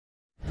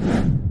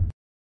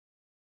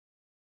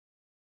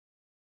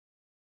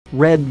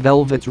Red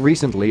Velvet's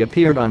recently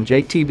appeared on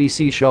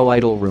JTBC show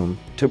Idol Room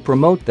to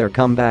promote their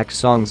comeback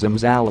song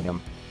Zimzalabim.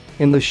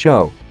 In the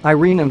show,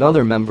 Irene and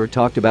other members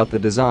talked about the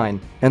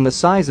design and the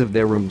size of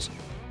their rooms.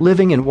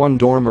 Living in one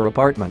dormer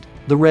apartment,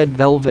 the Red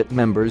Velvet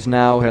members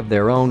now have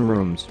their own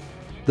rooms.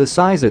 The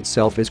size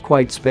itself is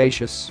quite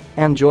spacious,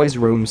 and Joy's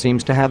room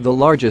seems to have the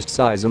largest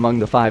size among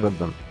the 5 of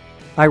them.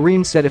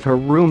 Irene said if her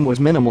room was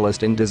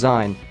minimalist in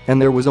design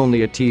and there was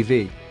only a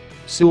TV.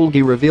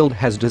 Sulgi revealed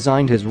has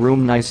designed his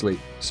room nicely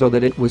so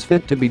that it was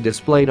fit to be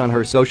displayed on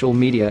her social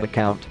media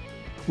account.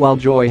 While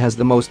Joy has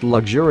the most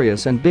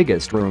luxurious and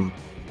biggest room.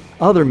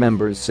 Other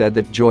members said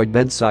that Joy's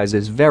bed size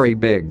is very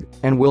big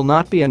and will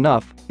not be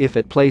enough if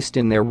it placed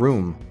in their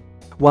room.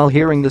 While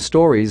hearing the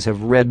stories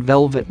of Red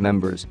Velvet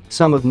members,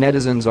 some of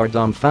netizens are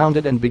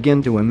dumbfounded and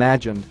begin to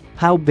imagine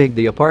how big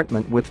the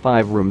apartment with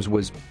 5 rooms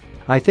was.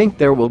 I think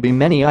there will be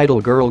many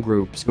idol girl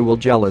groups who will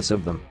jealous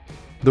of them.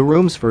 The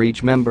rooms for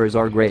each members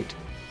are great.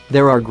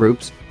 There are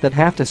groups that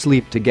have to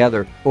sleep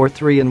together or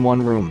 3 in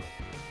one room.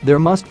 There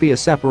must be a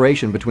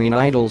separation between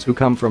idols who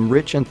come from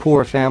rich and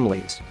poor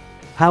families.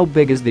 How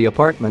big is the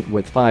apartment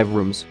with 5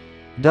 rooms?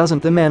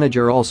 Doesn't the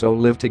manager also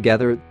live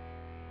together?